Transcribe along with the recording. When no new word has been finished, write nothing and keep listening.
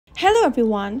Hello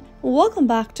everyone, welcome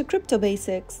back to Crypto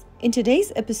Basics. In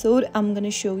today's episode, I'm going to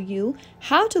show you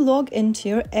how to log into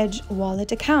your Edge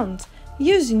wallet account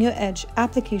using your Edge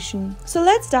application. So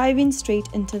let's dive in straight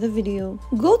into the video.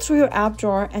 Go through your app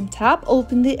drawer and tap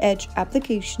open the Edge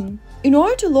application. In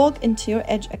order to log into your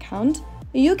Edge account,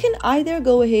 you can either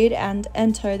go ahead and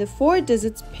enter the 4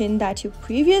 digits PIN that you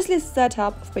previously set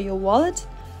up for your wallet,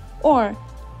 or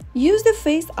use the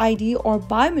Face ID or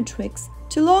biometrics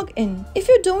to log in. If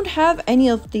you don't have any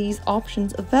of these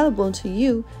options available to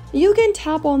you, you can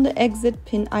tap on the exit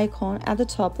PIN icon at the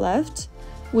top left,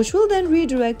 which will then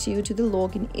redirect you to the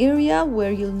login area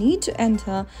where you'll need to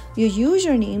enter your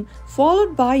username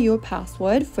followed by your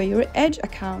password for your Edge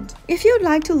account. If you'd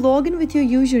like to log in with your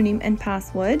username and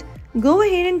password, go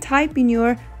ahead and type in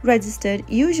your registered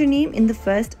username in the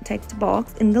first text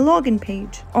box in the login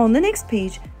page. On the next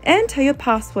page, enter your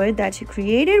password that you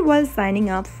created while signing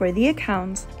up for the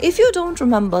account. If you don't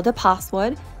remember the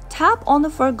password, tap on the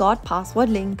Forgot Password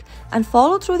link and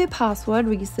follow through the password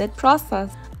reset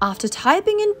process. After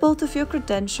typing in both of your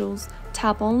credentials,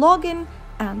 tap on Login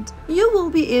and you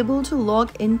will be able to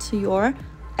log into your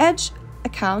Edge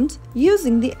account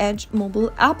using the Edge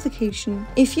mobile application.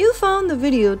 If you found the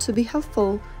video to be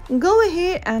helpful, go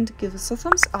ahead and give us a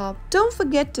thumbs up. Don't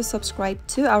forget to subscribe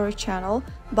to our channel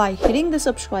by hitting the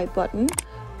subscribe button.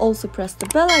 Also press the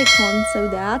bell icon so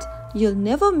that you'll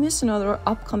never miss another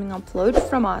upcoming upload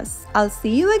from us. I'll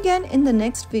see you again in the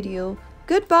next video.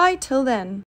 Goodbye till then.